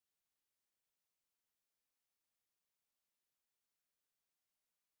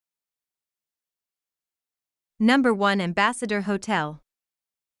Number 1 Ambassador Hotel.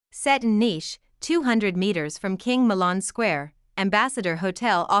 Set in Nish, 200 meters from King Milan Square, Ambassador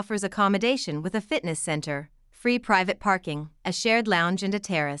Hotel offers accommodation with a fitness center, free private parking, a shared lounge and a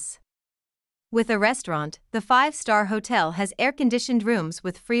terrace. With a restaurant, the 5-star hotel has air-conditioned rooms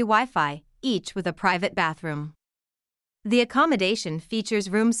with free Wi-Fi, each with a private bathroom. The accommodation features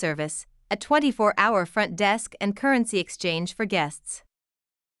room service, a 24-hour front desk and currency exchange for guests.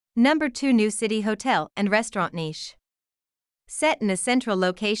 Number 2 New City Hotel and Restaurant Nish. Set in a central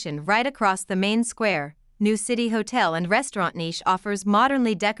location right across the main square, New City Hotel and Restaurant Nish offers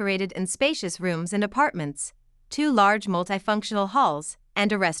modernly decorated and spacious rooms and apartments, 2 large multifunctional halls,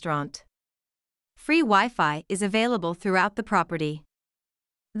 and a restaurant. Free Wi-Fi is available throughout the property.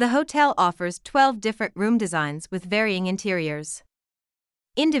 The hotel offers 12 different room designs with varying interiors.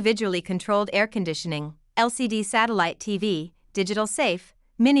 Individually controlled air conditioning, LCD satellite TV, digital safe,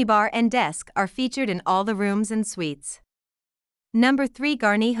 minibar and desk are featured in all the rooms and suites. Number 3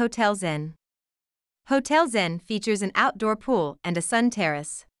 Garni Hotel Zen. Hotel Zen features an outdoor pool and a sun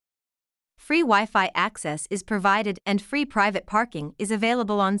terrace. Free Wi-Fi access is provided and free private parking is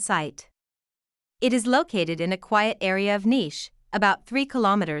available on site. It is located in a quiet area of Nish, about 3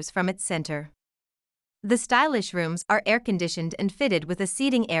 kilometers from its center. The stylish rooms are air-conditioned and fitted with a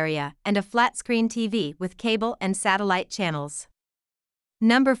seating area and a flat-screen TV with cable and satellite channels.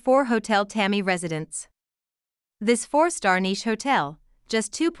 Number 4 Hotel Tammy Residence. This 4-star Nish hotel,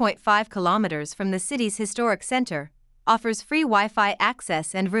 just 2.5 kilometers from the city's historic center, offers free Wi-Fi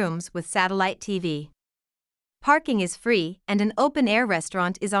access and rooms with satellite TV. Parking is free and an open-air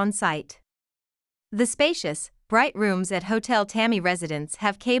restaurant is on site. The spacious, bright rooms at Hotel Tammy Residence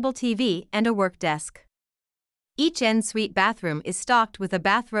have cable TV and a work desk. Each en-suite bathroom is stocked with a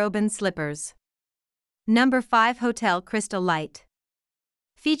bathrobe and slippers. Number 5 Hotel Crystal Light.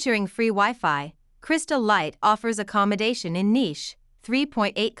 Featuring free Wi-Fi, Crystal Light offers accommodation in Nish,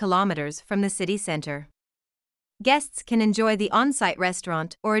 3.8 kilometers from the city center. Guests can enjoy the on-site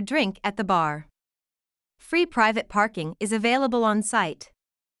restaurant or a drink at the bar. Free private parking is available on site.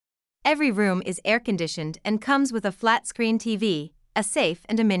 Every room is air-conditioned and comes with a flat-screen TV, a safe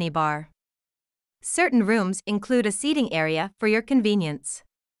and a minibar. Certain rooms include a seating area for your convenience.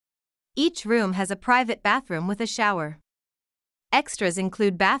 Each room has a private bathroom with a shower. Extras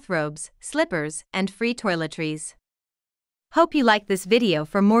include bathrobes, slippers, and free toiletries. Hope you like this video.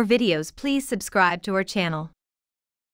 For more videos, please subscribe to our channel.